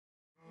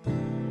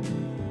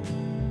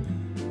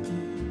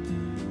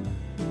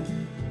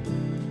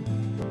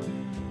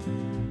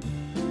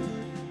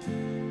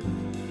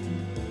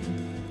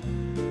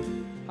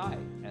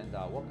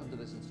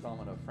this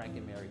installment of Frank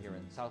and Mary here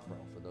in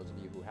Southborough. For those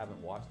of you who haven't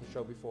watched the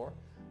show before,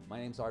 my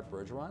name's Art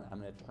Bergeron.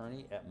 I'm an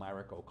attorney at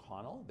Myrick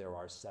O'Connell. There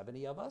are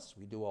 70 of us.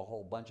 We do a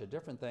whole bunch of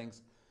different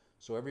things,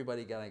 so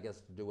everybody got, I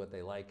guess, to do what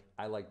they like.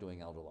 I like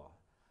doing elder law.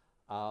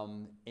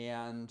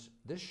 And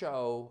this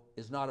show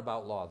is not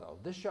about law, though.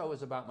 This show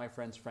is about my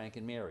friends Frank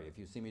and Mary. If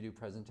you see me do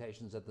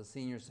presentations at the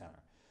Senior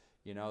Center,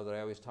 you know that I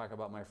always talk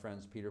about my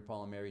friends Peter,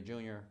 Paul, and Mary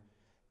Jr.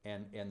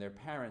 and their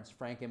parents,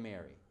 Frank and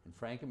Mary. And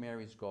Frank and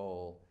Mary's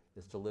goal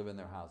is to live in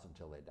their house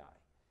until they die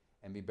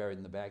and be buried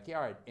in the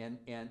backyard. And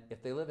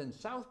if they live in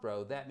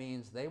Southborough, that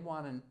means they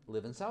want to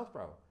live in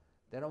Southborough.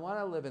 They don't want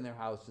to live in their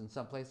house in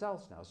someplace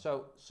else now.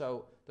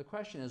 So the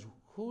question is,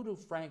 who do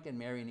Frank and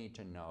Mary need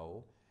to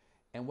know,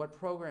 and what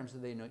programs do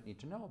they need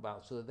to know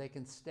about so that they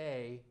can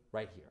stay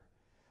right here?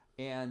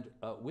 And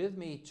with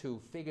me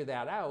to figure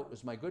that out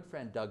was my good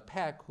friend Doug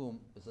Peck, who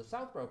is a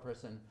Southborough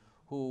person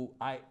who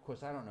of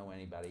course I don't know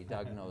anybody.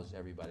 Doug knows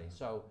everybody.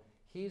 So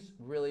he's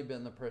really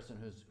been the person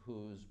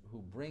who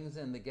brings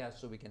in the guests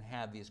so we can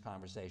have these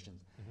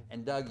conversations.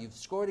 And Doug, you've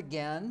scored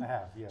again. I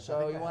have, yes.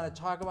 So you want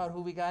to talk about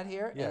who we got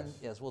here? Yes. And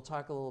yes, we'll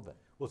talk a little bit.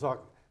 We'll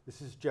talk.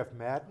 This is Jeff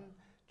Madden.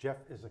 Jeff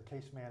is a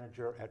case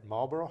manager at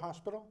Marlborough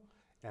Hospital,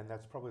 and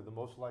that's probably the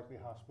most likely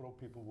hospital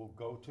people will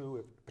go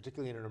to,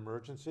 particularly in an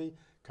emergency,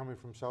 coming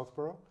from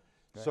Southborough.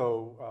 Right.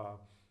 So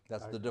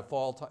that's the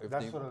default.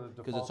 That's sort of the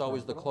default, because it's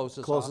always the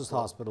closest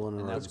hospital in an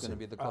and emergency. that's going to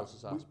be the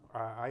closest hospital.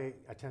 I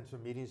attend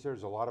some meetings there.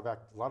 There's a lot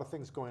of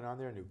things going on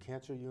there. A new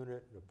cancer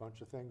unit, a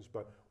bunch of things.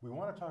 But we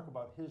want to talk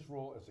about his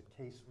role as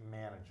a case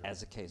manager.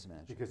 As a case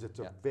manager, because it's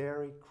a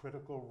very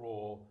critical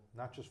role,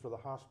 not just for the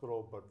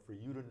hospital, but for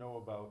you to know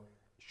about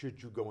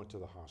should you go into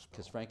the hospital.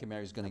 Because Frank and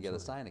Mary's going to get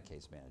assigned a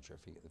case manager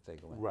if they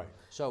go in. Right.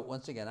 So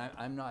once again,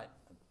 I'm not.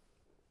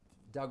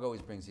 Doug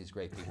always brings these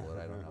great people that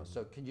I don't know.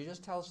 So can you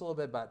just tell us a little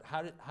bit about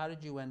how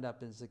did you end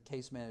up as a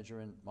case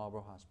manager in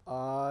Marlborough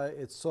Hospital?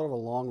 It's sort of a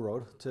long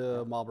road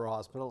to Marlborough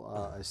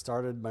Hospital. I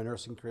started my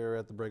nursing career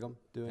at the Brigham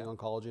doing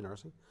oncology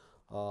nursing.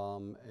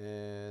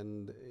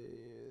 And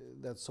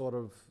that's sort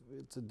of,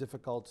 it's a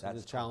difficult,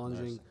 it's a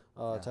challenging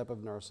type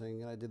of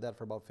nursing. And I did that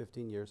for about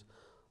 15 years.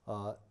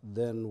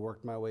 Then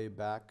worked my way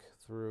back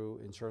through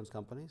insurance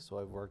companies. So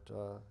I've worked,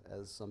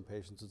 as some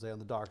patients would say, on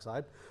the dark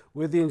side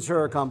with the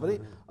insurer company,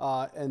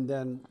 and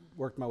then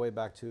worked my way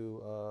back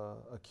to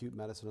acute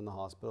medicine in the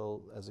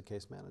hospital as a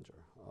case manager.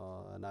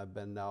 And I've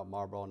been now at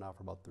Marlborough now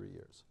for about 3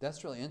 years.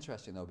 That's really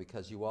interesting, though,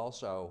 because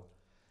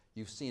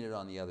you've seen it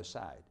on the other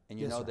side, and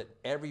you Yes, know sir. that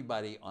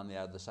everybody on the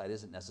other side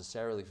isn't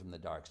necessarily from the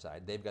dark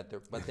side. They've got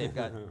but they've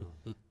got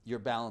your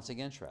balancing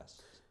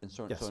interests. And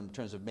so in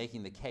terms of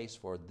making the case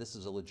for this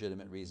is a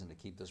legitimate reason to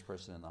keep this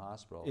person in the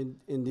hospital.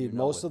 Indeed,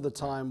 most of the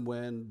time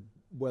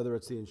whether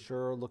it's the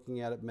insurer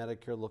looking at it,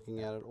 Medicare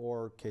looking at it,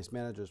 or case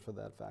managers for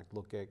that fact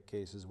look at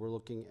cases, we're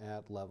looking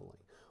at leveling.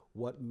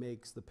 What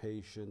makes the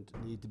patient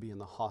need to be in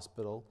the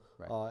hospital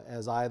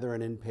as either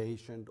an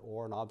inpatient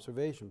or an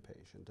observation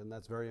patient, and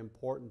that's very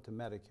important to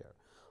Medicare.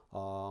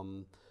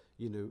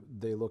 You know,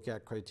 they look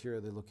at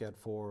criteria, they look at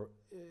for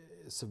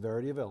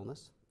severity of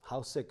illness,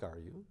 how sick are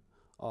you,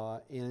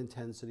 and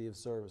intensity of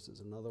services.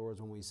 In other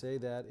words, when we say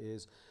that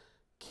is,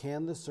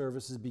 can the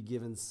services be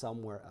given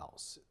somewhere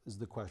else, is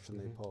the question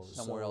they pose.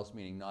 Somewhere else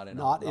meaning not in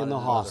the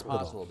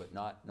hospital. But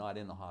not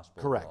in the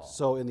hospital. Correct. At all.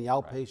 So in the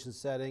outpatient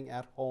setting,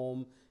 at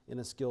home, in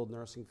a skilled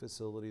nursing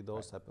facility,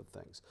 those type of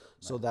things.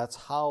 So that's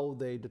how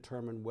they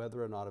determine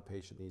whether or not a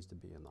patient needs to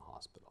be in the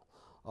hospital.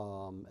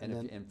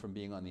 And from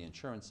being on the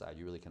insurance side,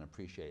 you really can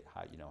appreciate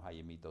how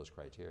you meet those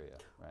criteria.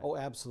 Right? Oh,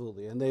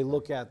 absolutely. And they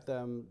look at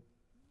them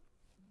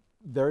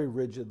very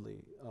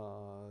rigidly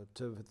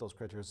to fit those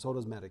criteria. So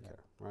does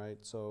Medicare, right?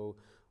 So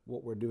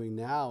what we're doing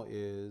now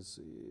is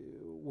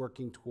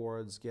working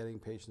towards getting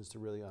patients to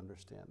really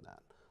understand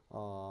that.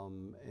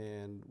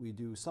 And we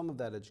do some of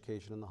that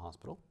education in the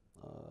hospital.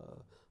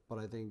 But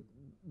I think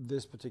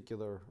this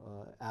particular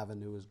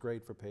avenue is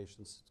great for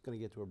patients. It's going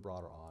to get to a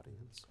broader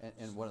audience.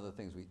 And one of the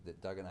things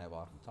that Doug and I have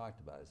often talked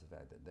about is the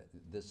fact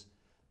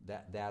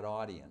that that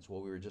audience,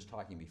 well, we were just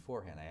talking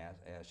beforehand,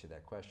 I asked you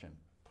that question,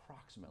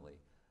 approximately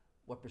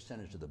what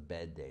percentage of the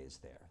bed days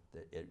there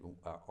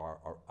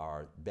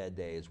are bed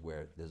days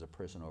where there's a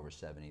person over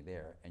 70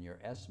 there, and your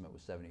estimate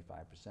was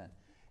 75%.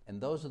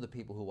 And those are the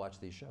people who watch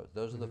these shows.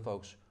 Those are the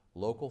folks,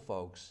 local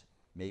folks,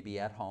 maybe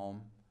at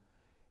home,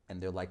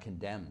 and they're like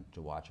condemned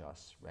to watch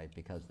us, right?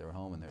 Because they're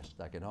home and they're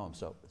stuck at home.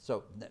 So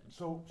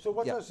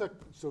what does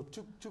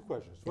two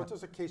questions. What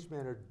does a case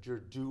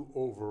manager do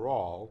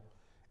overall,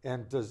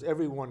 and does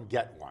everyone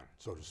get one,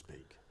 so to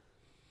speak?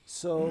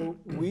 So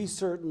we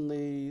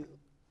certainly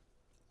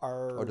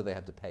are. Or do they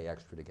have to pay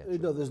extra to get you?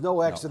 No, there's no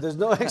extra. There's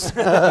no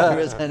extra. There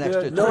is an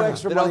extra. No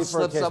extra they money don't for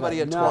a slip case somebody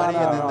manager. a 20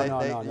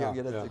 No.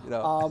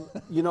 and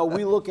then You know,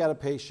 we look at a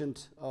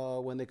patient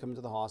when they come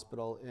into the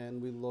hospital,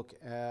 and we look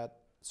at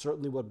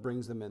certainly what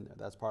brings them in there.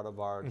 That's part of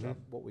our job,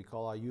 what we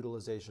call our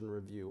utilization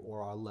review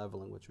or our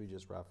leveling, which we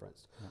just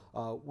referenced.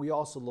 We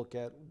also look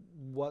at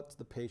what's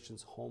the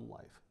patient's home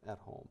life at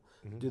home.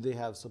 Do they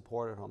have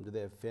support at home? Do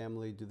they have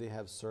family? Do they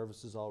have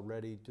services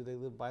already? Do they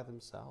live by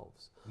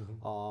themselves?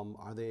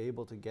 Are they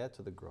able to get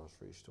to the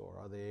grocery store?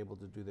 Are they able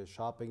to do their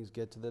shoppings,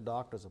 get to their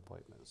doctor's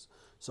appointments?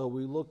 So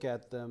we look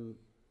at them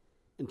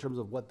in terms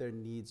of what their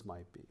needs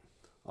might be.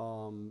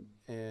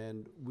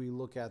 And we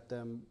look at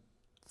them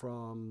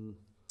from...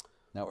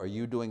 Now, are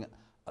you doing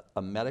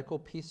a medical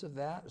piece of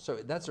that? So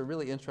that's a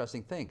really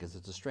interesting thing, because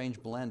it's a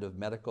strange blend of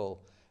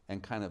medical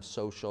and kind of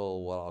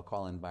social, what I'll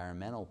call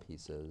environmental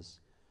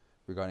pieces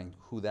regarding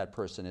who that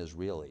person is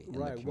really in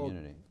the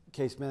community. Well,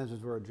 case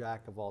managers were a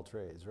jack of all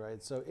trades,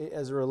 right? So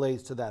as it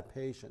relates to that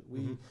patient,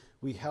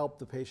 we help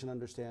the patient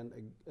understand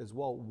as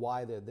well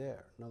why they're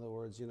there. In other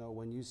words, you know,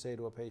 when you say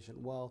to a patient,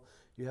 well,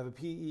 you have a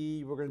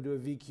PE, we're going to do a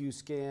VQ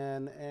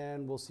scan,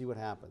 and we'll see what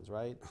happens,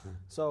 right?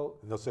 So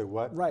And they'll say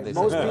what? right, They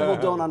most say- people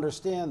don't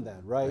understand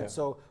that, right? Yeah.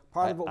 So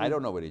part of what I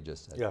don't know what he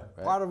just said. Yeah.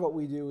 Right? part of what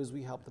we do is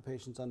we help the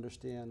patients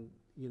understand,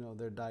 you know,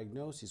 their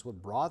diagnoses, what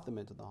brought them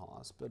into the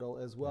hospital,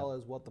 as well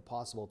as what the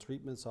possible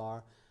treatments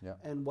are, Yeah.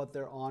 and what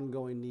their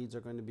ongoing needs are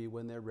going to be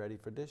when they're ready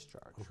for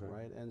discharge,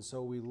 right? And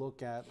so we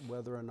look at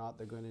whether or not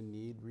they're going to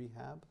need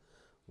rehab,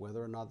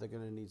 whether or not they're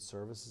going to need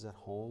services at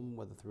home,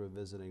 whether through a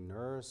visiting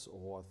nurse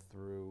or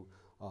through,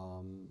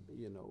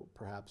 you know,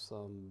 perhaps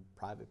some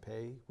private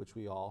pay, which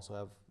we also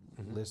have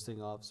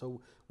listing of. So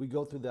we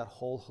go through that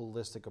whole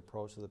holistic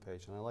approach to the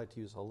patient. I like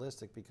to use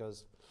holistic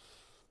because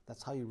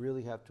that's how you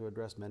really have to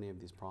address many of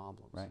these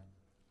problems. Right,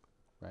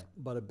 right.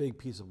 But a big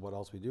piece of what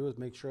else we do is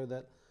make sure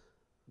that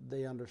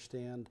they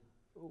understand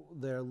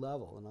their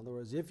level. In other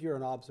words, if you're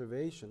an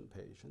observation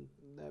patient,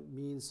 that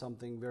means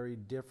something very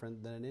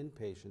different than an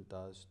inpatient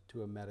does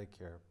to a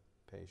Medicare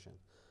patient.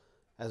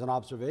 As an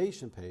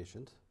observation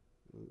patient,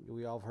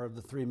 we all have heard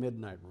the 3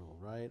 midnight rule,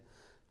 right?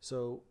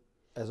 So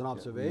as an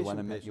observation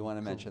patient... You want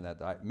to mention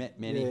that.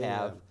 Many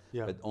have,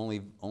 Yeah. but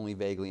only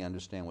vaguely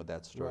understand what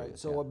that story Right. is.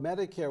 So yeah. what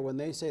Medicare, when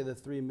they say the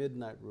 3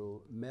 midnight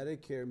rule,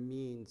 Medicare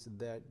means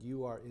that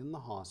you are in the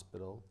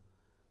hospital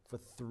for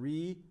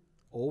 3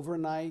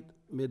 overnight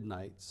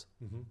midnights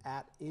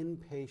at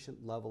inpatient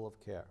level of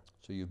care.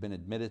 So you've been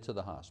admitted to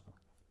the hospital.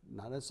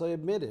 Not necessarily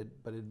admitted,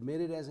 but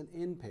admitted as an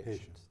inpatient.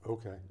 Patient.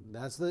 Okay.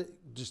 That's the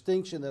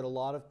distinction that a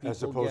lot of people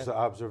As opposed get to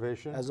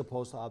observation? as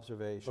opposed to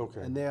observation.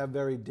 Okay. And they are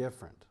very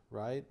different,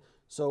 right?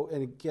 So,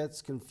 and it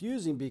gets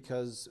confusing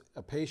because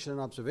a patient in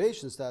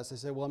observation status, they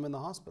say, well, I'm in the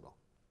hospital.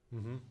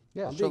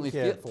 Yeah, I'm certainly,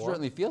 being cared for.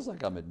 certainly feels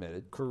like I'm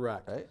admitted.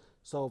 Correct. Right.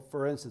 So,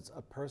 for instance,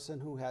 a person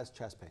who has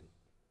chest pain,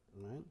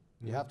 right?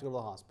 You have to go to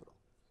the hospital.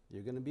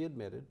 You're going to be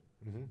admitted,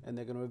 and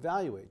they're going to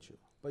evaluate you.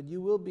 But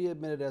you will be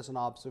admitted as an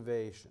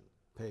observation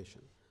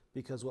patient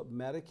because what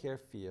Medicare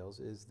feels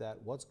is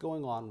that what's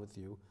going on with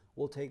you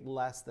will take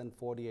less than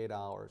 48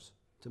 hours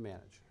to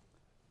manage,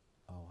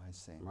 Oh, I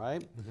see.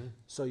 right?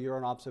 So you're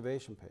an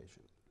observation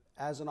patient.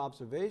 As an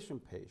observation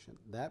patient,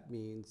 that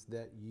means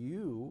that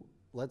you,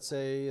 let's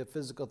say a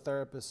physical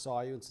therapist saw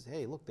you and says,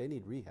 hey, look, they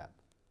need rehab.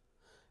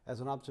 As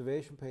an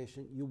observation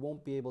patient, you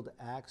won't be able to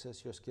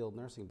access your skilled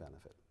nursing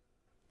benefit.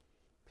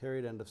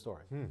 Period, end of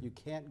story. You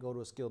can't go to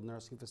a skilled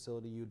nursing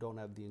facility, you don't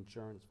have the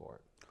insurance for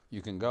it.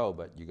 You can go,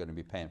 but you're going to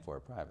be paying for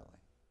it privately.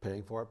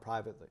 Paying for it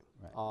privately.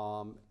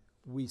 Right.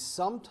 We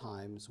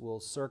sometimes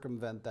will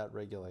circumvent that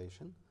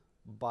regulation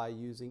by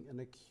using an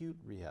acute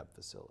rehab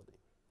facility.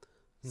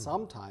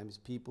 Sometimes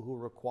people who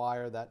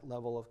require that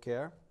level of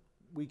care,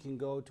 we can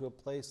go to a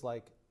place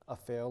like a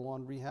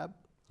Fairlawn Rehab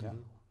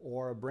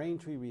or a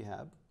Braintree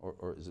Rehab.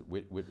 Or is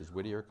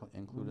Whittier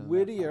included in that?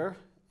 Whittier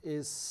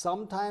is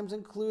sometimes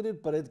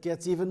included, but it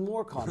gets even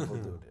more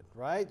convoluted,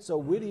 right? So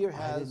Whittier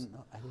has,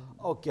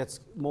 it gets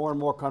more and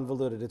more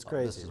convoluted. It's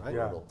crazy, This is right?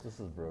 brutal. This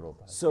is brutal.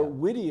 So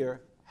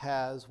Whittier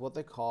has what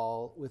they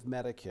call with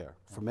Medicare,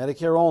 for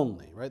Medicare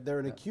only, right? They're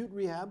an acute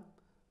rehab.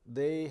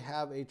 They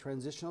have a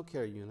transitional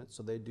care unit,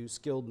 so they do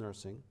skilled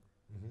nursing,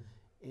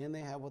 and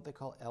they have what they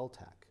call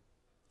LTAC,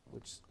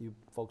 which you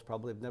folks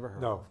probably have never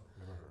heard of.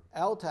 Never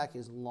heard. LTAC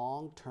is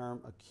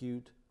long-term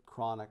acute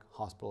chronic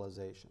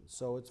hospitalization.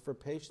 So it's for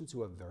patients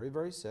who are very,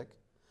 very sick,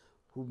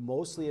 who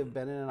mostly have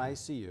been in an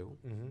ICU,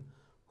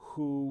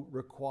 who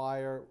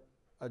require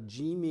a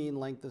G-mean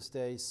length of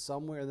stay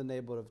somewhere in the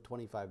neighborhood of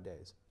 25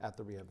 days at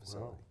the rehab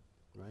facility,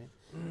 right?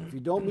 If you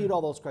don't meet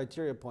all those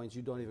criteria points,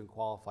 you don't even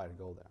qualify to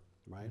go there,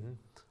 right?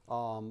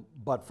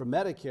 But for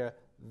Medicare,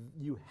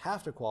 you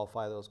have to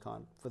qualify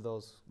for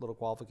those little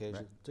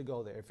qualifications to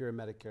go there if you're a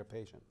Medicare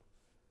patient.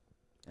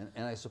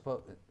 And I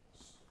suppose...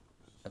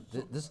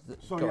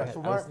 So go yeah, ahead.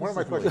 so I was- one of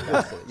my this is really questions,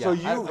 fascinating. so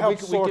Yeah, you we help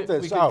could- sort we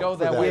this could out go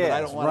for that them. way, but I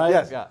Yes, don't want right. to.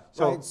 Yes. Yeah.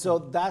 So- Right, so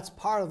that's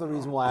part of the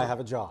reason why I have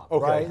a job,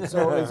 Okay. right?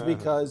 So it's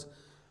because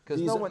Because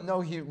these-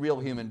 no real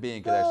human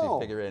being could No. actually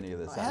figure any of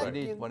this out. Heck, You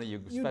need one of you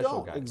you special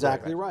don't. guys.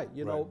 Exactly right.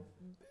 You Right. know,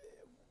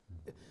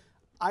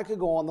 I could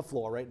go on the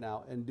floor right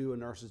now and do a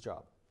nurse's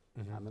job.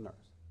 I'm a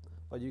nurse.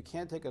 But you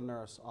can't take a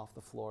nurse off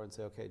the floor and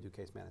say, okay, do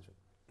case management.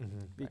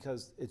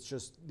 Because it's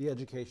just, the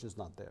education is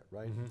not there,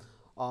 right?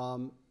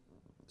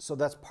 So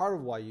that's part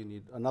of why you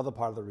need, another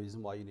part of the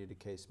reason why you need a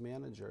case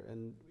manager.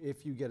 And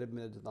if you get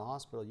admitted to the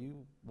hospital,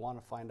 you want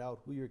to find out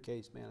who your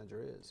case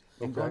manager is.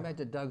 And going back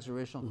to Doug's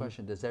original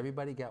question, does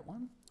everybody get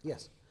one?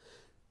 Yes.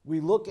 We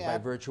look By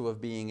at virtue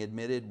of being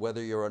admitted,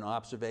 whether you're an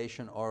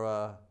observation or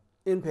a...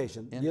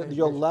 inpatient. Inpatient.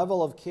 Your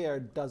level of care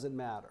doesn't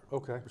matter.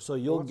 Okay. So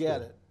you'll that's get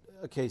good. it,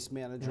 a case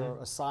manager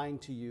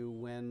assigned to you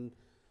when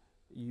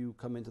you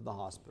come into the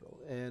hospital.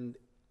 And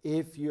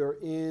if you're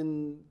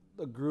in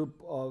a group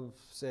of,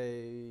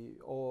 say,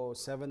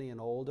 70 and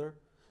older,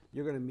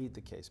 you're going to meet the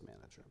case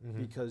manager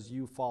because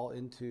you fall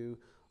into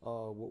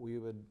what we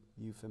would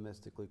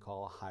euphemistically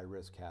call a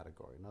high-risk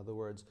category. In other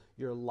words,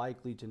 you're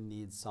likely to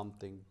need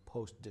something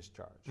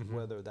post-discharge,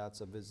 whether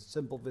that's a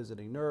simple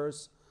visiting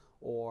nurse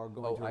or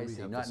going to a I see.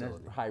 rehab Not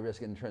facility. high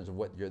risk in terms of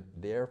what you're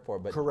there for,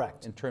 but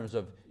Correct. in terms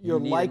of Your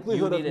you need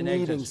likelihood you of need an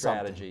needing exit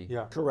something. strategy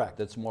Yeah. Correct.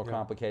 that's more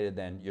complicated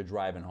than you're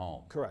driving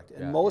home. Correct.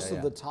 And Yeah, most yeah,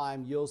 of yeah. the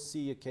time, you'll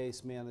see a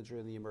case manager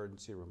in the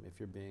emergency room if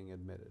you're being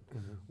admitted.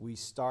 We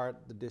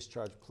start the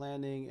discharge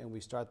planning and we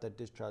start that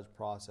discharge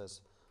process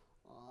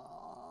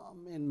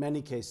in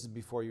many cases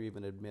before you're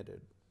even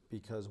admitted,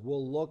 because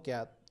we'll look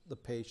at the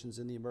patients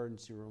in the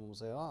emergency room and we'll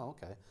say, oh,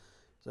 okay,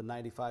 it's a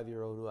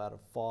 95-year-old who had a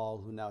fall,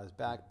 who now has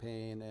back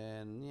pain,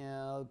 and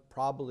yeah,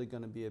 probably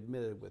going to be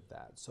admitted with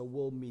that. So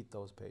we'll meet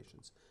those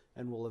patients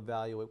and we'll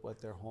evaluate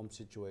what their home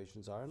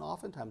situations are. And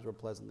oftentimes we're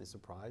pleasantly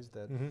surprised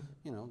that,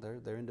 you know,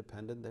 they're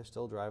independent, they're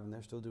still driving,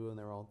 they're still doing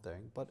their own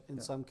thing. But in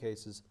some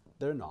cases,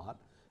 they're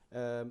not.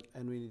 And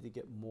we need to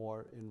get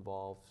more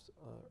involved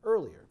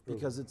earlier,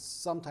 because it's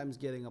sometimes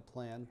getting a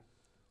plan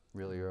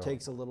Really early.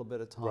 takes a little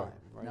bit of time.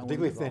 Right? Now,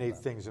 Particularly if they Develop need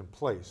that. things in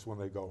place when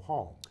they go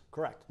home,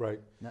 Correct.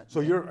 right? Not- So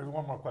you're,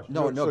 one more question.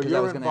 No, You're- no, So 'cause I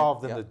you're was gonna-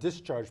 involved in yeah. the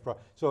discharge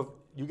process. So if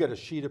you get a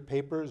sheet of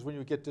papers when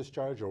you get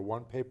discharged, or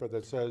one paper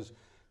that says,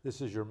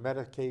 this is your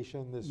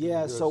medication, this is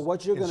Yeah, your so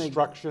what you're gonna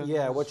instructions?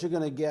 what you're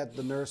gonna get,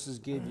 the nurses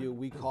give you,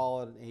 we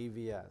call it an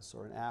AVS,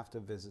 or an after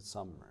visit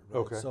summary. Right?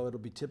 Okay. So it'll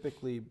be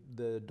typically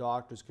the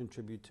doctors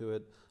contribute to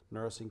it,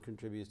 nursing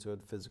contributes to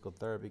it, physical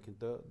therapy,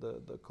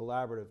 the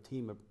collaborative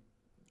team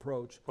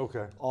approach.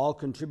 Okay. All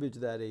contribute to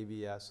that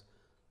AVS.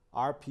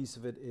 Our piece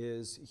of it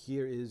is,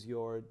 here is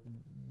your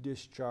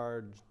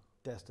discharge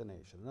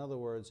destination. In other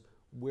words,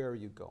 where are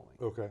you going?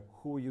 Okay.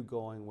 Who are you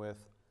going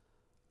with?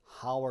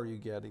 How are you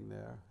getting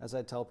there? As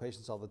I tell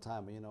patients all the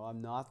time, you know,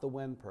 I'm not the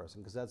when person,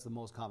 because that's the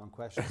most common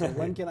question. So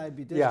when can I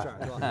be Yeah.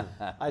 discharged?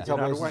 Well, I tell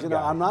You're not a patients, when you know,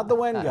 guy. I'm not the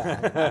when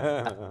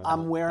guy.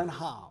 I'm where and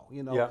how.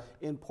 You know, Yeah.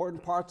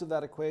 important parts of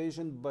that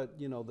equation, but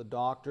you know, the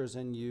doctors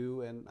and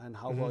you and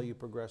how well you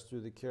progress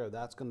through the care,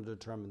 that's going to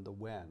determine the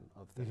when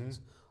of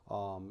things.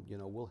 You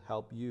know, we'll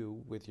help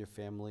you with your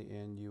family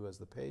and you as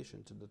the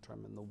patient to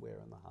determine the where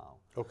and the how.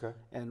 Okay.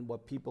 And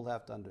what people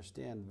have to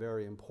understand,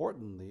 very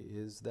importantly,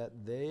 is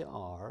that they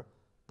are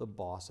the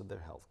boss of their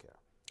health care.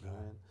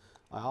 Right?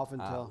 I often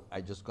tell...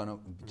 I just gonna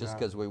Yeah.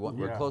 because we're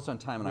Yeah. close on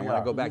time, and I We want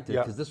to are. go back to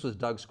Yeah. because this was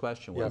Doug's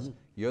question was Yes.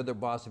 you're the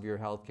boss of your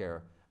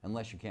healthcare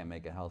unless you can't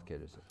make a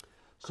healthcare decision.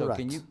 So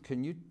Correct.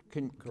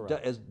 can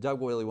as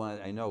Doug really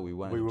wanted, I know we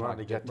wanted We to wanted talk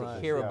to get to to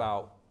this, hear yeah.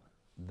 about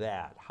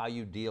that, how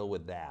you deal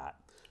with that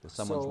if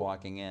someone's So-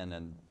 walking in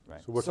and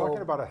right. So we're So-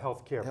 talking about a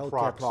healthcare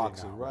Healthcare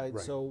proxy, now, right?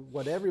 So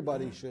what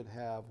everybody should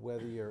have,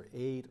 whether you're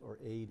 8 or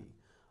 80,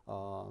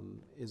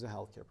 is a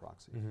healthcare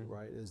proxy,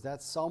 right? Is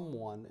that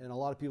someone, and a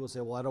lot of people say,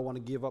 well, I don't want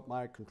to give up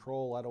my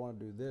control, I don't want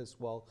to do this.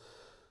 Well,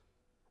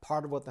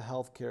 part of what the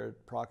healthcare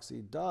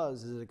proxy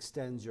does is it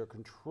extends your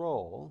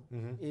control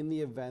in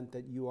the event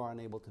that you are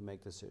unable to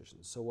make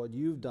decisions. So what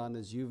you've done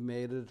is you've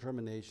made a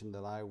determination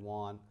that I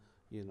want,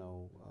 you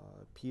know,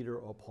 Peter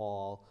or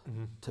Paul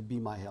to be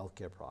my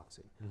healthcare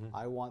proxy.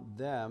 I want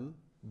them,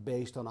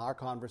 based on our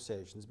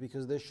conversations,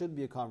 because there should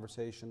be a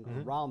conversation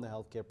around the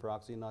healthcare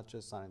proxy, not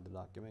just signing the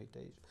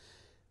documentation.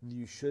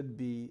 You should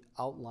be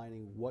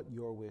outlining what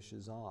your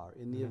wishes are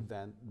in the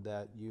event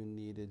that you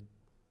needed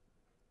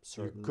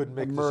certain couldn't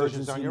make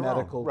decisions on emergency your own.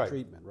 medical Right.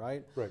 treatment,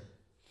 right? Right.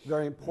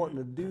 Very important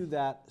to do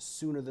that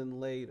sooner than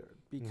later,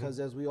 because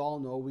as we all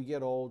know, we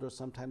get older,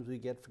 sometimes we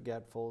get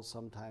forgetful,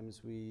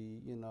 sometimes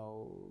we, you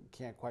know,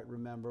 can't quite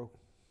remember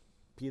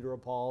Peter or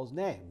Paul's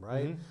name,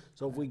 right?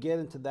 So if we get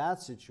into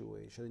that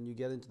situation and you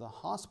get into the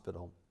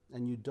hospital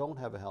and you don't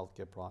have a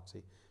healthcare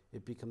proxy,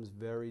 it becomes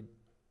very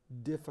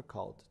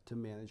difficult to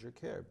manage your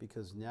care,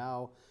 because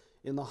now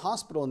in the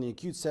hospital, in the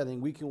acute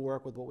setting, we can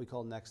work with what we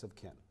call next of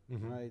kin,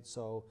 right?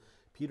 So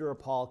Peter or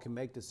Paul can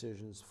make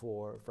decisions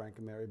for Frank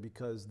and Mary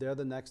because they're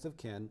the next of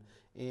kin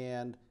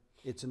and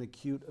it's an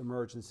acute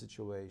emergent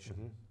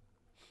situation.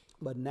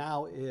 But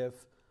now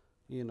if,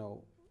 you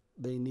know,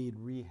 they need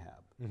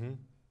rehab,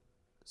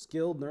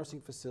 skilled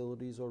nursing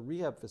facilities or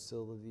rehab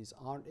facilities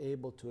aren't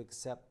able to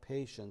accept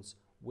patients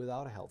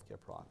without a healthcare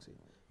proxy.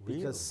 Really?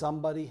 Because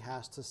somebody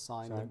has to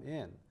sign them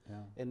in. Yeah.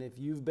 And if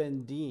you've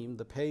been deemed,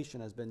 the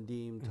patient has been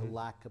deemed to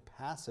lack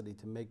capacity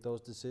to make those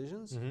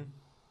decisions,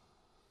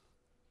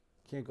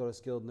 can't go to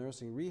skilled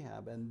nursing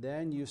rehab, and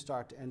then you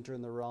start to enter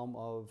in the realm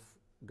of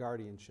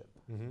guardianship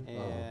Mm-hmm.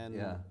 and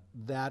yeah.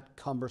 that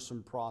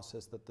cumbersome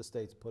process that the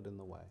state's put in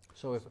the way.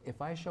 So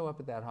if I show up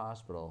at that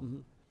hospital,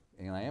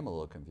 and I am a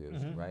little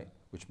confused, right?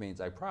 Which means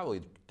I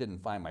probably didn't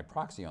find my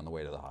proxy on the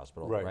way to the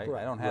hospital, Right. right?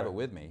 Correct. I don't have it Right.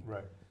 with me.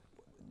 Right.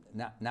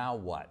 Now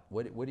what?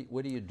 What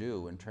do you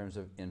do in terms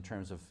of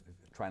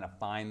trying to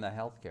find the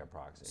healthcare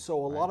proxy?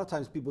 So a lot of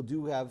times people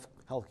do have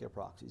healthcare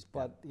proxies,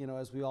 but you know,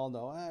 as we all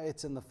know,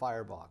 it's in the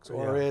firebox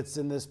or Yeah. it's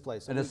in this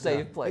place. In a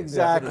safe place.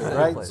 Exactly, Yeah, in a safe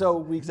right? place. So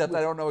we Except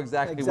I don't know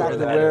exactly exactly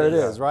where that where it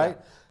is. is, right?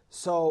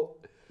 So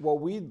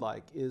what we'd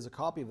like is a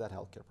copy of that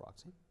healthcare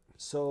proxy,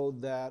 so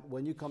that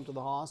when you come to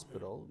the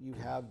hospital, you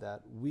have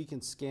that. We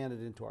can scan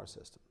it into our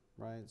system,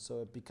 right?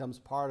 So it becomes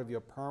part of your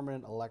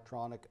permanent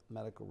electronic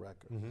medical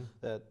record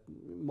that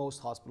most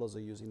hospitals are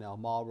using now.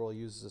 Marlborough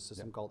uses a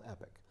system called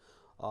Epic,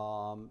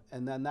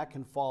 and then that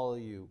can follow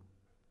you,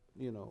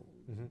 you know,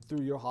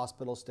 through your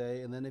hospital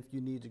stay. And then if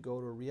you need to go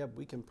to a rehab,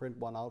 we can print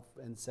one out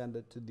and send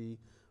it to the.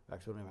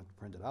 Actually, we don't even have to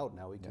print it out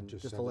now. We can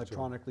just just send it to 'em.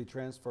 electronically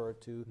transfer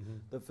it to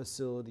the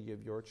facility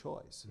of your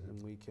choice,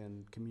 and we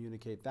can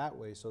communicate that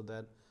way so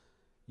that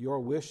your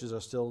wishes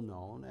are still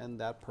known, and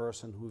that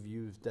person who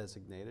you've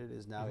designated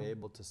is now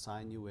able to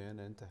sign you in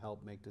and to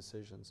help make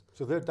decisions.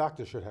 So their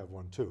doctor should have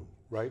one too,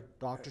 right?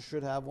 Doctors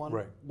should have one.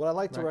 Right. What I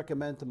like to Right.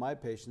 recommend to my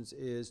patients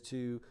is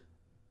to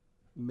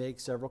make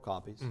several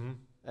copies,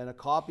 and a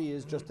copy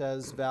is just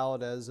as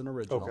valid as an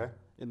original Okay.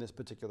 in this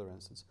particular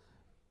instance.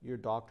 Your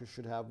doctor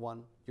should have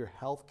one, your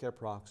healthcare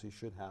proxy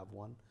should have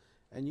one,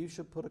 and you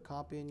should put a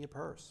copy in your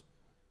purse,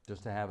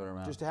 Just to have it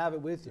around. just to have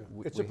it with you.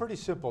 It's a pretty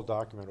simple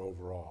document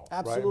overall, right? I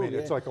Absolutely. mean,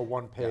 it's like a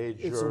one-page.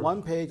 It's a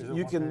one page. Is it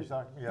You one can page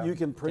document? Yeah. you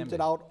can print Can it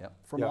be. out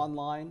Yep. from Yep.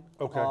 online.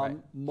 Okay.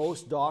 Right.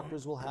 Most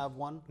doctors will have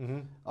one.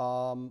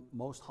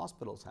 Most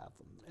hospitals have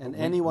them, and We-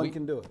 anyone we-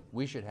 can do it.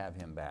 We should have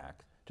him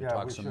back to Yeah,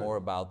 talk we some should. more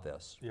about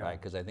this, Yeah. right?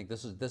 Because I think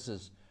this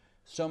is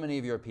so many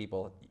of your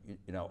people,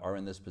 you know, are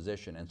in this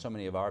position, and so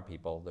many of our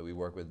people that we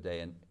work with day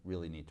and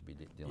really need to be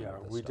dealing Yeah,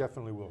 with this we stuff.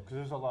 definitely will, because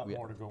there's a lot We-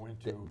 more to go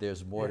into.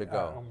 there's more to yeah,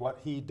 go. And what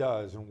he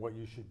does and what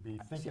you should be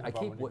thinking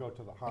about when you go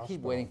to the hospital. I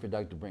keep waiting for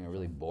Doug to bring a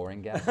really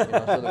boring guest, you know,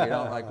 so that we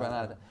don't like run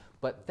out of.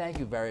 But thank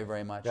you very,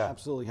 very much. Yeah.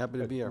 Absolutely happy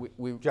to be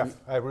here. Jeff,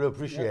 I really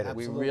appreciate it.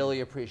 We Absolutely. really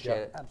appreciate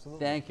it.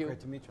 Absolutely. Thank you. Great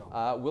to meet you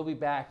all. We'll be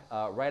back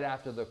right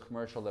after the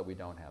commercial that we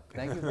don't have.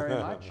 Thank you very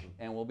much,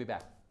 and we'll be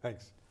back.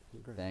 Thanks.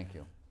 Thank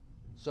you.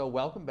 So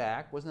welcome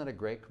back. Wasn't that a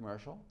great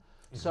commercial?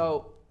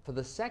 So for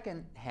the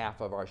second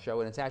half of our show,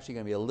 and it's actually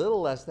going to be a little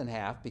less than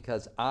half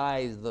because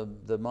I,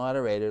 the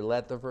moderator,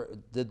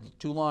 did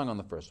too long on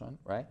the first one,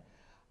 right?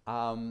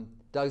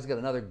 Doug's got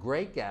another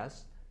great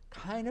guest,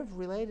 kind of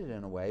related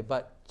in a way,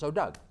 but so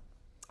Doug.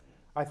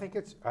 I think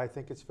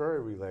it's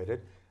very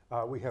related.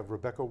 We have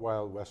Rebecca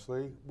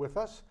Wild-Wesley with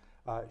us.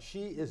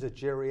 She is a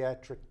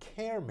geriatric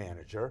care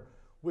manager,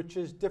 which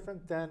is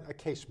different than a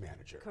case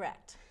manager.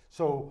 Correct.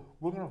 So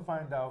we're going to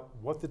find out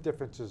what the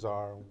differences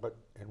are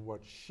and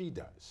what she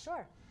does.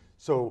 Sure.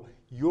 So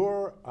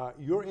you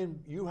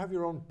have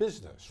your own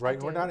business, right?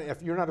 do.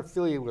 You're not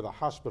affiliated with a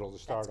hospital to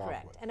start That's off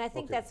correct. with. And I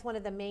think Okay. that's one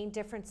of the main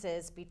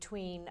differences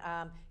between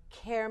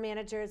care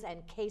managers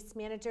and case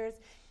managers.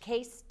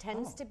 Case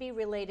tends to be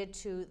related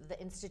to the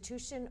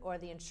institution or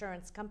the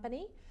insurance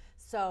company.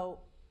 So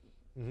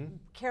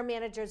care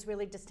managers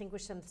really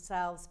distinguish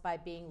themselves by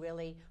being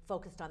really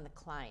focused on the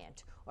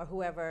client or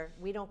whoever.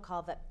 We don't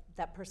call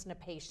that person a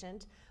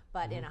patient,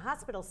 but in a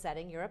hospital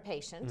setting, you're a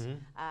patient.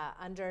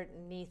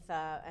 Underneath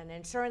an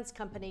insurance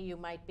company, you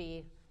might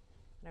be,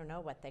 I don't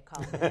know what they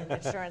call it, an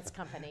insurance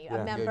company,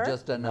 Yeah. a member. You're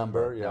just a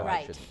number. yeah. No, I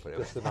Right. shouldn't put it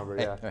Just the number,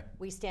 yeah.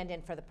 We stand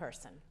in for the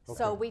person.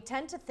 So Okay. we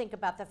tend to think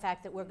about the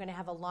fact that we're going to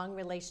have a long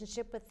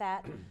relationship with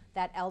that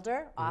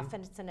elder.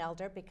 Often it's an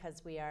elder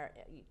because we are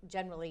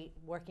generally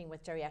working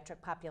with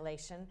geriatric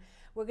population.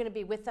 We're going to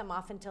be with them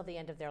often till the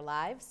end of their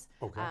lives.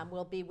 Okay.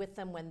 We'll be with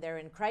them when they're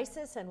in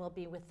crisis, and we'll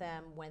be with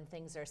them when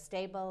things are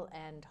stable.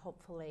 And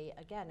hopefully,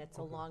 again, it's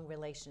a long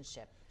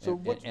relationship. So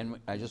And- what's-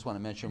 and I just want to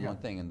mention one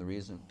thing, and the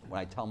reason, when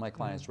I tell my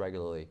clients Mm-hmm.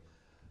 regularly,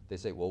 they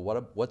say, well,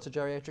 what's a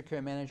geriatric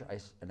care manager?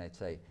 And I'd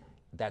say,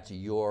 that's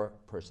your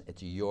person,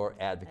 it's your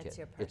advocate. That's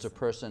your It's a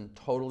person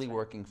totally right.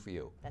 working for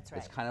you. That's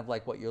It's right. kind of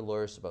like what your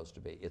lawyer's supposed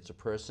to be. It's a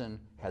person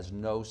has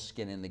no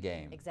skin in the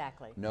game.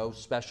 Exactly. No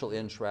special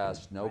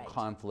interest, no Right.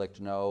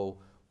 conflict, no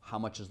how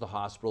much is the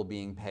hospital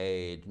being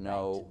paid,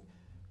 no.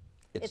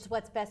 It's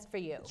what's best for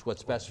you. It's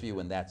what's best for you,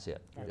 and that's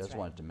it. I That's just right.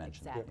 wanted to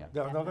mention that.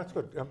 Exactly. Yeah. No, that's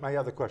good. My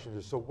other question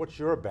is, so what's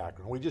your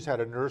background? We just had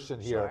a nurse in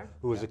here Sure.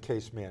 who was a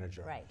case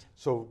manager. Right.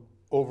 So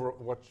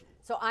what's,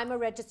 So I'm a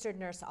registered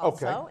nurse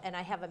Okay. also, and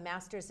I have a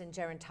master's in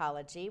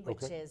gerontology,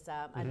 which Okay. is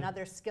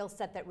another skill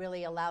set that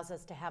really allows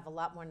us to have a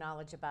lot more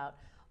knowledge about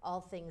all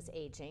things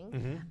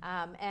aging.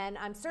 And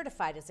I'm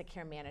certified as a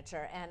care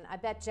manager, and I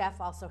bet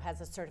Jeff also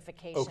has a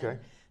certification. Okay.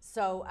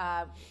 So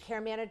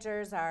care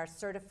managers are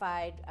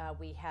certified.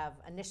 We have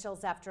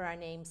initials after our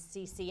name,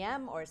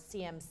 CCM or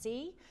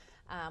CMC,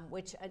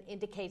 which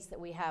indicates that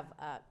we have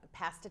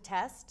passed a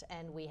test,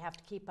 and we have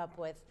to keep up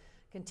with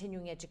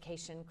continuing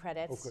education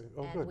credits. Okay.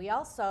 Oh, and good. we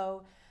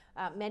also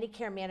many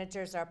care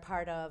managers are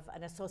part of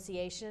an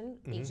association,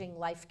 Aging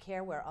Life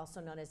Care. We're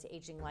also known as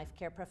Aging Life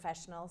Care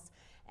Professionals.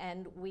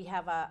 And we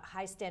have a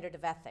high standard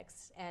of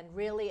ethics. And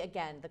really,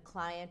 again, the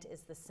client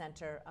is the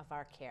center of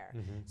our care.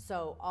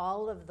 So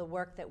all of the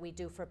work that we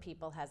do for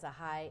people has a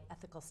high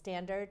ethical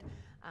standard.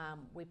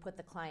 We put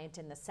the client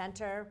in the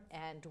center,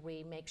 and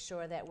we make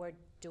sure that we're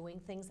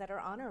doing things that are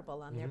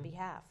honorable on their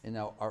behalf. And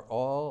now, are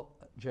all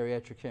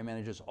geriatric care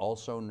managers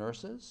also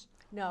nurses?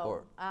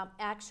 No,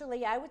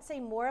 actually, I would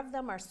say more of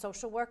them are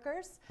social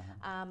workers.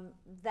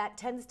 That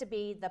tends to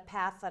be the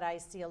path that I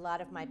see a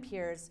lot of my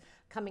peers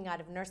coming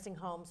out of nursing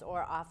homes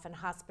or often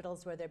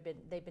hospitals where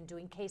they've been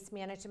doing case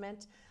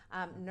management.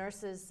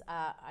 Nurses,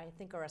 I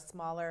think, are a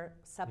smaller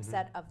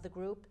subset of the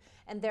group.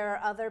 And there are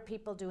other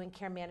people doing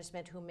care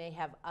management who may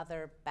have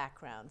other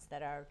backgrounds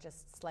that are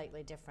just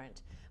slightly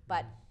different.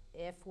 But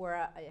if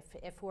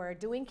we're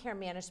doing care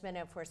management,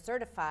 if we're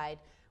certified,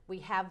 we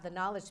have the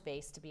knowledge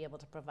base to be able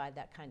to provide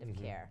that kind of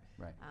care.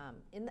 Right.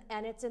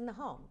 And it's in the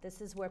home.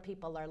 This is where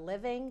people are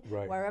living,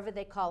 Right. wherever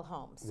they call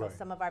home. So Right.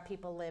 some of our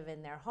people live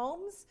in their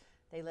homes.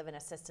 They live in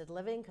assisted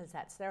living because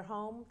that's their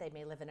home. They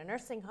may live in a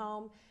nursing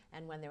home.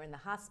 And when they're in the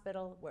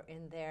hospital, we're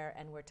in there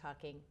and we're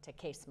talking to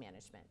case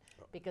management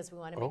because we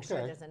want to make sure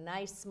Okay. there's a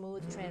nice,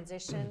 smooth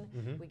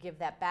transition. We give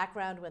that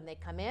background when they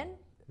come in.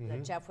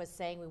 That Jeff was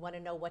saying, we want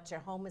to know what your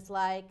home is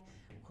like,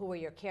 who are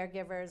your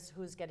caregivers,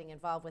 who's getting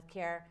involved with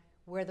care.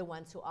 We're the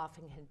ones who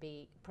often can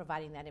be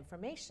providing that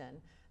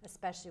information,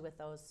 especially with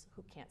those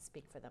who can't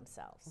speak for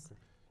themselves. Okay.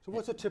 So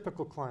what's a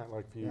typical client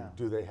like for you? Yeah.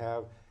 Do they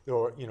have,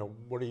 or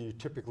what are you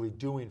typically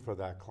doing for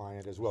that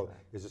client as well?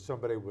 Is it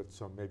somebody with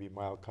some maybe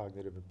mild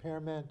cognitive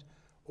impairment,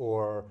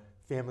 or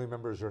family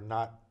members are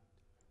not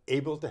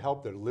able to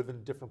help, they live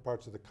in different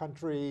parts of the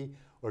country,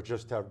 or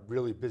just have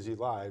really busy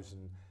lives?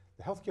 And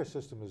the healthcare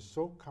system is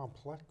so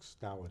complex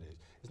nowadays.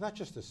 It's not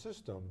just a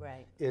system.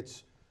 Right.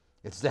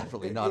 It's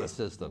definitely not a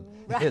system.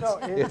 Right. It's, No,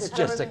 it's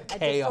just a everything-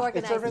 chaos.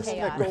 Organized It's everything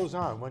chaos. that goes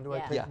on. When do I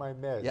Yeah. take Yeah. my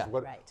meds? Yeah.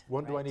 Right,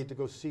 When do I right. need to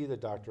go see the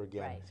doctor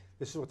again? Right.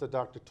 This is what the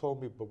doctor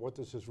told me, but what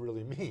does this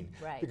really mean?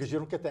 Right. Because you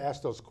don't get to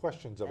ask those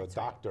questions of That's a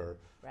right. doctor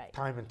Right.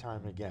 time and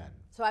time again.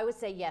 So I would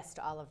say yes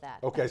to all of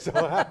that. Okay, so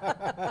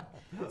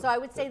So I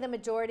would say the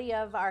majority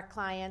of our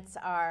clients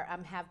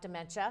have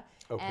dementia,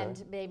 Okay. and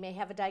they may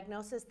have a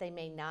diagnosis, they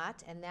may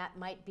not, and that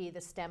might be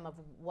the stem of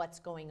what's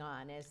going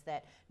on, is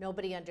that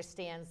nobody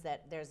understands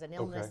that there's an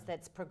illness Okay.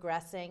 that's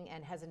progressing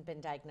and hasn't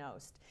been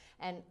diagnosed.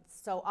 And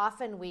so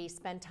often we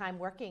spend time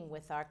working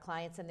with our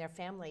clients and their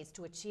families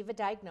to achieve a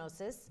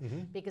diagnosis,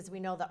 because we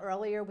know the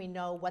earlier we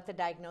know what the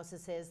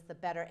diagnosis is, the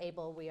better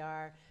able we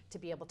are to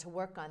be able to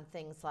work on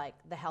things like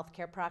the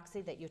healthcare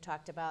proxy that you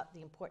talked about,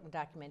 the important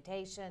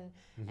documentation,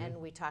 and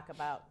we talk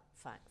about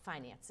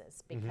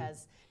finances,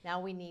 because now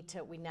we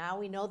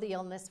know the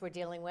illness we're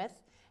dealing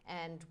with,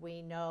 and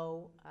we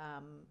know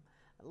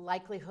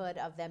likelihood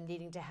of them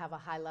needing to have a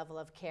high level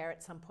of care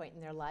at some point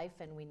in their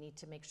life, and we need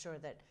to make sure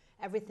that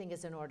everything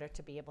is in order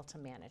to be able to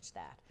manage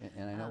that.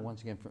 And I know,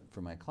 once again,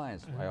 for my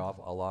clients,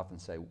 I'll often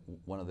say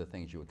one of the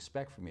things you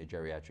expect from a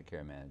geriatric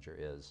care manager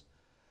is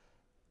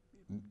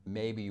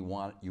maybe you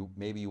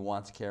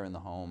want care in the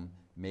home,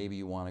 maybe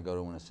you want to go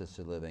to an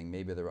assisted living,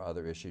 maybe there are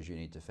other issues you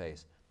need to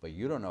face, but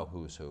you don't know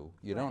who's who.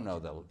 You don't know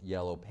the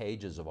yellow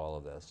pages of all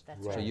of this.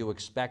 That's So right. you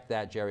expect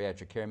that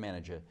geriatric care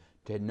manager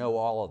to know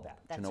all of that,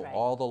 That's to know right.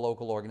 all the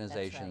local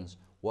organizations,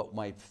 what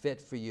might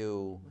fit for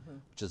you,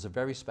 which is a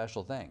very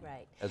special thing,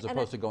 Right. as And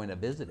opposed to going to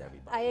visit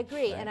everybody. I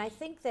agree, right? and I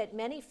think that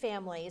many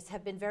families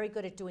have been very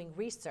good at doing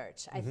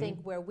research. I think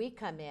where we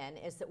come in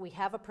is that we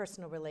have a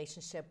personal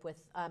relationship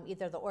with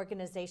either the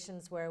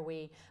organizations where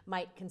we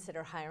might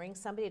consider hiring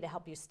somebody to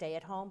help you stay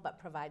at home but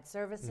provide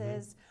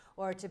services,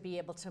 or to be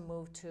able to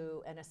move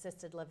to an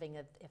assisted living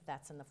if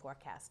that's in the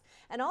forecast.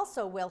 And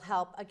also we'll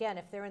help, again,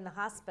 if they're in the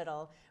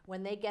hospital,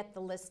 when they get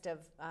the list of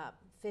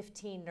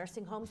 15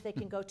 nursing homes they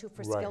can go to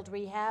for Right. skilled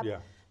rehab, Yeah.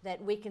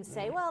 that we can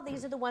say, well,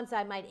 these are the ones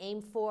I might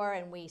aim for,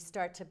 and we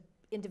start to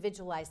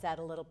individualize that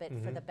a little bit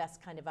for the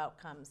best kind of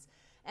outcomes.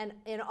 And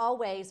in all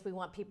ways, we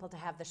want people to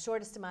have the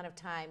shortest amount of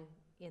time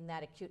in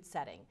that acute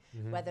setting,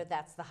 whether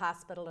that's the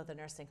hospital or the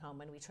nursing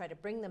home, and we try to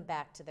bring them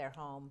back to their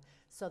home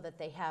so that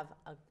they have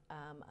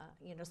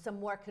some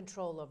more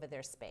control over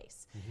their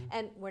space.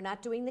 And we're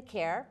not doing the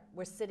care.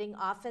 We're sitting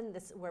often,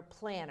 we're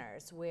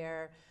planners,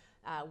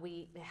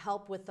 we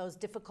help with those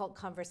difficult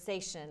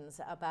conversations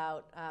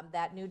about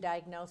that new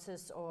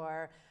diagnosis,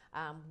 or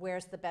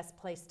where's the best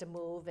place to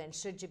move, and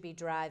should you be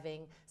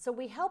driving. So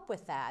we help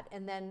with that,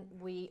 and then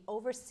we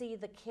oversee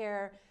the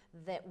care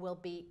that will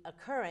be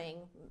occurring.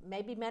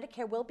 Maybe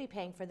Medicare will be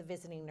paying for the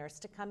visiting nurse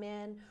to come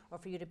in, or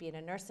for you to be in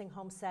a nursing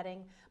home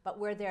setting, but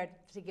we're there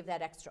to give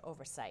that extra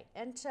oversight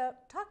and to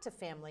talk to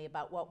family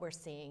about what we're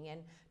seeing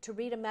and to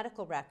read a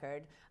medical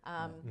record.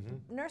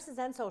 Nurses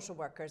and social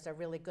workers are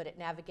really good at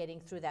navigating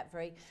through that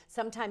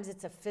sometimes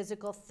it's a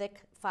physical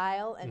thick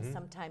file, and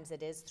sometimes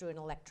it is through an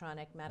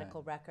electronic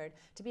medical record,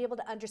 to be able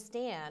to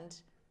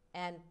understand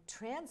and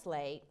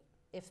translate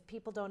if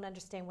people don't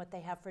understand what they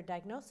have for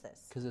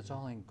diagnosis. Because it's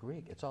all in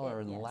Greek. It's all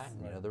in Yes.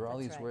 Latin. There are all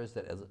That's these right. words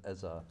that,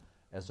 as a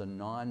as a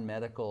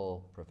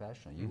non-medical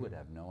professional, you would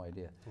have no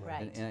idea.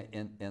 Right.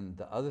 And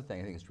the other thing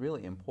I think is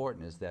really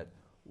important is that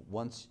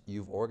once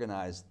you've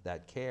organized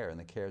that care and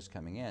the care is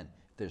coming in,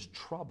 if there's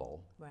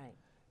trouble, Right.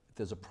 if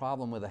there's a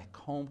problem with a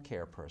home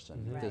care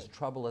person, if there's Right.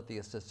 trouble at the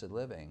assisted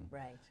living,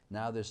 Right.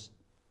 now there's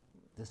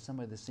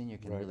somebody the senior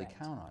can really Right.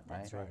 count on,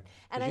 That's right? right. 'Cause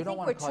And I you don't think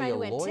wanna we're call trying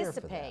your to lawyer for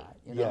anticipate. that,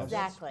 you know? Yes.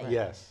 Exactly.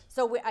 Yes.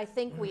 So I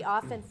think we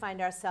often find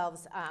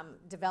ourselves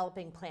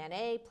developing plan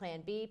A,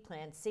 plan B,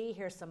 plan C,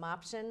 here's some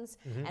options.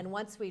 And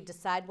once we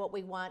decide what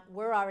we want,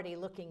 we're already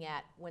looking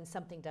at when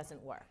something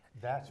doesn't work.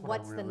 That's what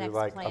What's I the really next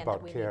like plan that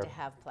about we care, need to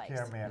have placed? care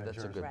That's a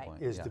managers good Right.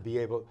 point. is yeah. to be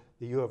able,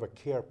 you have a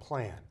care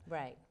plan.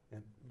 Right.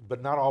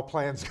 But not all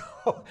plans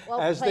go Well,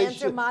 as they plans are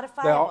should.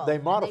 modifiable, They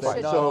and they modify.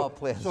 should Not all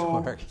plans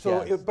work,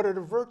 yes. But it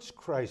averts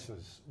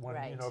crisis when,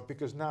 Right.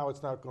 because now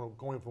it's not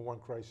going from one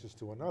crisis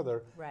to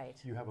another. Right.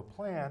 You have a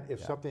plan.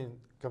 If something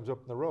comes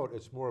up in the road,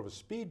 it's more of a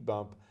speed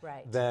bump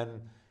Right.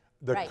 than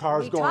the Right.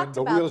 car's We going, talked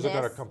the about wheels are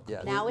going to this. come Yes.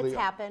 completely. Now it's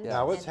happened,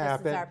 Now and it's this is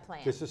happened. our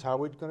plan. This is how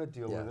we're going to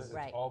deal with Yes. it.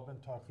 Right. It's all been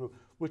talked through,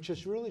 which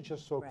is really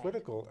just so Right.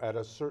 critical at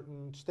a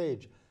certain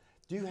stage.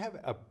 Do you have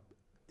a?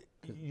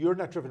 You're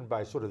not driven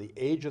by sort of the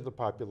age of the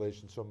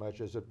population so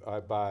much as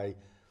by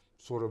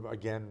sort of,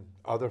 again,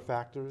 other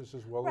factors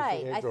as well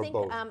Right. as the age, or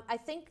both? I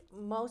think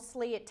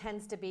mostly it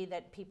tends to be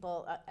that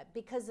people,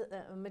 because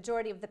a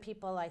majority of the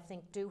people I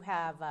think do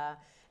have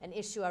an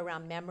issue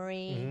around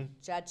memory,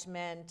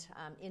 judgment,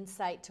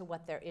 insight to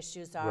what their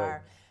issues are.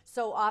 Right.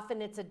 So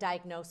often it's a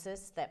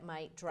diagnosis that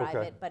might drive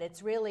Okay. it, but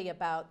it's really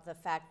about the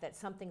fact that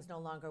something's no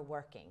longer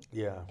working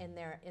Yeah. in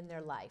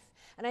their life.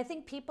 And I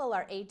think people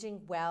are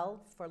aging well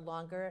for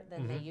longer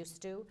than they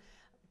used to.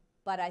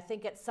 But I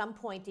think at some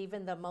point,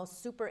 even the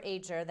most super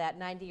ager, that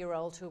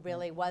 90-year-old who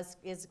really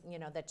is,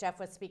 that Jeff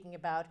was speaking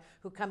about,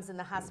 who comes in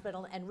the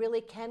hospital and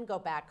really can go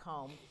back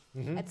home,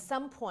 at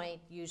some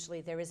point,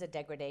 usually there is a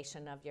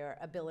degradation of your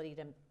ability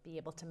to be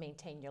able to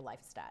maintain your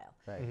lifestyle.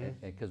 Right,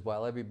 because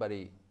while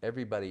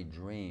everybody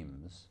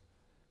dreams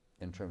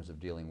in terms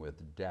of dealing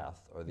with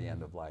death or the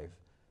end of life,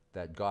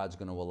 that God's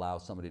going to allow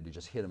somebody to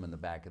just hit them in the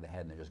back of the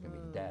head and they're just going to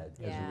be dead.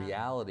 Because yeah. the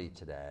reality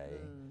today,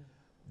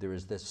 there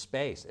is this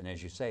space, and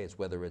as you say, it's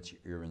whether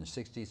you're in the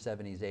 60s,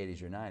 70s,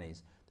 80s, or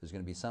 90s, there's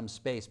going to be some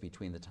space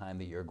between the time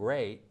that you're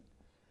great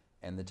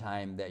and the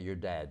time that you're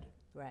dead.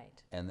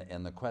 Right.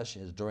 And the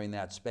question is, during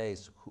that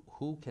space,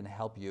 who can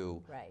help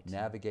you Right.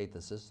 navigate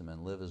the system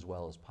and live as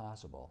well as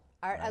possible?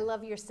 Art, I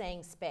love your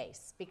saying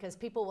space, because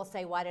people will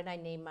say, why did I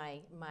name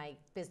my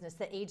business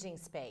the Aging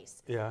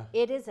Space? Yeah.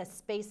 It is a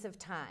space of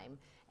time.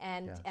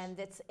 And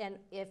Yes. and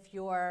if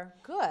you're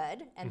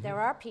good, and there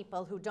are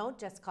people who don't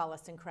just call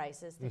us in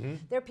crisis,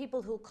 there are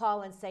people who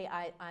call and say,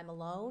 I'm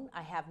alone,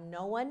 I have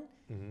no one,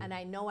 and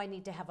I know I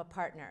need to have a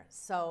partner.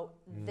 So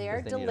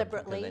they're 'Cause they need a- 'cause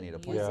they deliberately need a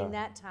partner. using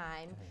Yeah. that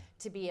time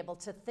to be able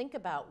to think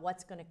about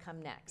what's going to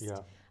come next. Yeah.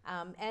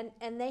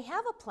 And they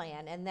have a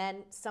plan, and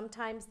then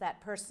sometimes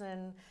that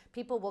person,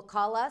 people will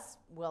call us,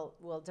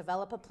 we'll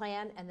develop a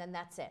plan, and then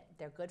that's it.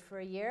 They're good for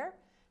a year.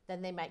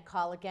 Then they might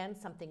call again.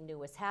 Something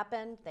new has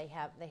happened. They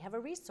have a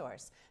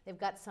resource. They've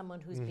got someone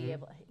who's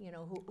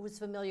who's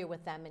familiar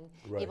with them and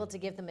Right. able to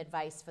give them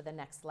advice for the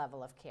next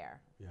level of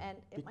care. Yeah. And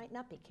it might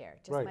not be care. It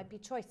just Right. might be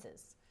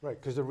choices. Right,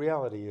 because the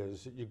reality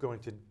is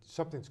that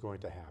something's going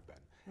to happen.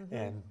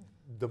 And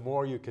the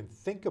more you can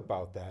think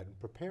about that and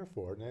prepare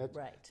for it, and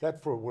Right.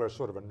 that's for where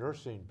sort of a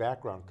nursing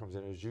background comes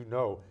in, as you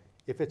know,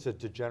 if it's a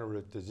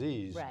degenerative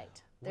disease,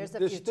 Right. There's a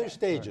future. There's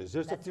stages.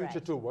 There's That's a future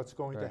right. to what's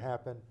going to Right.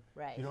 happen.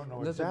 Right. You don't know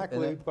And that's a- and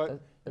exactly, that-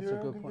 but that's a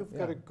good point, you've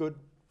got yeah. a good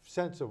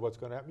sense of what's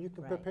going to happen. You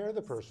can Right. prepare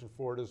the person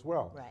for it as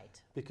well, Right.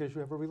 because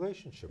you have a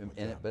relationship with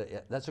them.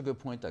 But that's a good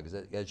point, Doug, because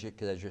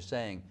as you're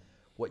saying,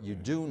 what you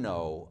do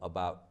know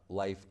about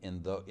life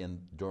in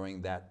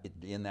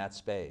that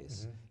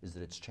space is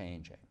that it's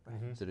changing.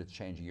 Is that it's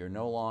changing. You're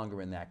no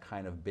longer in that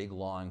kind of big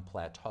long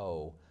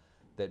plateau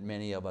that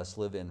many of us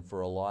live in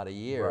for a lot of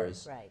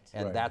years, Right.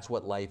 and Right. that's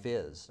what life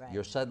is. Right.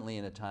 You're suddenly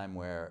in a time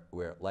where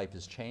life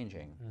is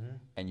changing,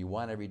 and you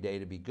want every day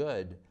to be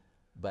good,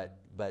 but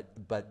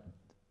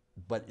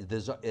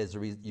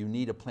you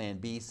need a plan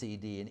B, C,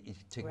 D,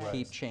 and to Right.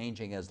 keep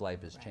changing as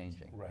life is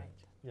changing. Right.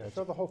 Yeah.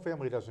 So the whole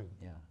family doesn't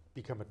Yeah.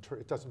 become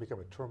it doesn't become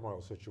a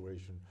turmoil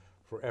situation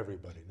for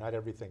everybody. Not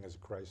everything is a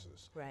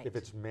crisis. Right. If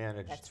it's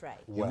managed. That's right.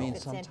 You Well. mean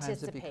It's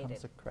sometimes it becomes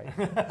anticipated. a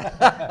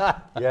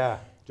crisis? Yeah,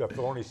 Jeff,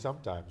 only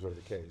sometimes are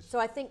the case. So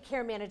I think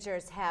care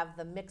managers have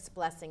the mixed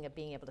blessing of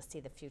being able to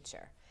see the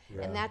future.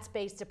 Yeah. And that's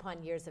based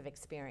upon years of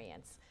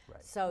experience.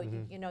 Right. So,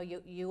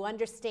 you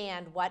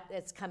understand what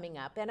is coming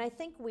up. And I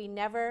think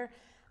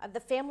the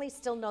families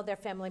still know their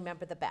family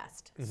member the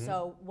best.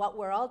 So what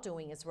we're all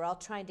doing is we're all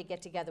trying to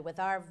get together with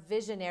our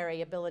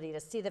visionary ability to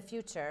see the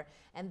future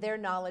and their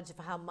knowledge of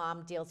how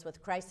mom deals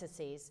with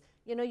crises.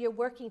 You're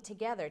working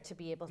together to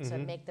be able to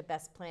make the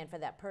best plan for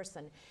that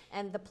person.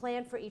 And the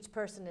plan for each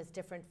person is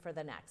different for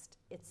the next.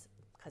 It's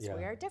because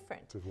we Yeah. are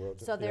different. 'Cause we're all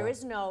So there yeah.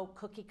 is no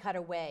cookie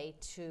cutter way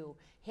to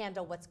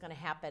handle what's going to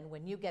happen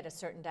when you get a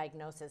certain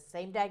diagnosis.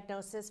 Same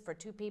diagnosis for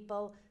two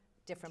people,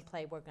 different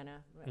way we're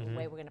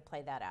going to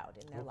play that out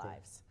in their Okay.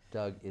 lives.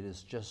 Doug, it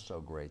is just so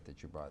great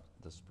that you brought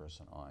this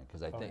person on,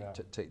 because I Oh, think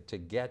yeah. to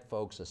get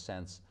folks a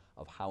sense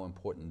of how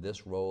important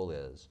this role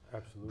is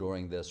Absolutely.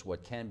 during this,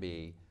 what can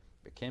be,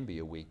 it can be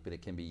a week, but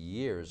it can be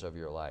years of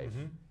your life,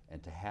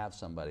 and to have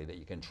somebody that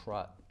you can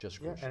trust, just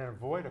Yeah, crucial. and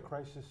avoid a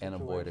crisis situation.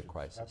 And avoid a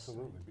crisis.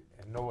 Absolutely,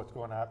 and know what's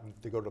going to happen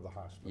to go to the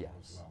hospital as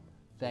Yes. well.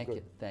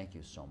 Thank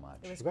you so much.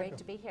 It was Rebecca. great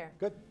to be here.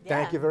 Good. Yeah,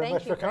 Thank you very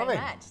much for coming.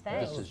 Thank you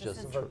very much. Thanks. This is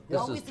just always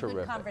this is a good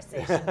terrific.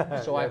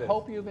 conversation. So I It is.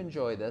 hope you've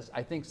enjoyed this.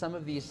 I think some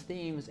of these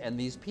themes and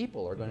these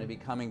people are going to be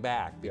coming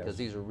back, because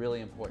Yes. these are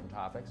really important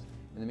topics.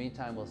 In the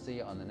meantime, we'll see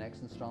you on the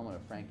next installment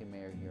of Frank and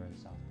Mayor here in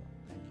Southborough.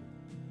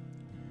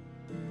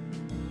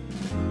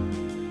 Thank you.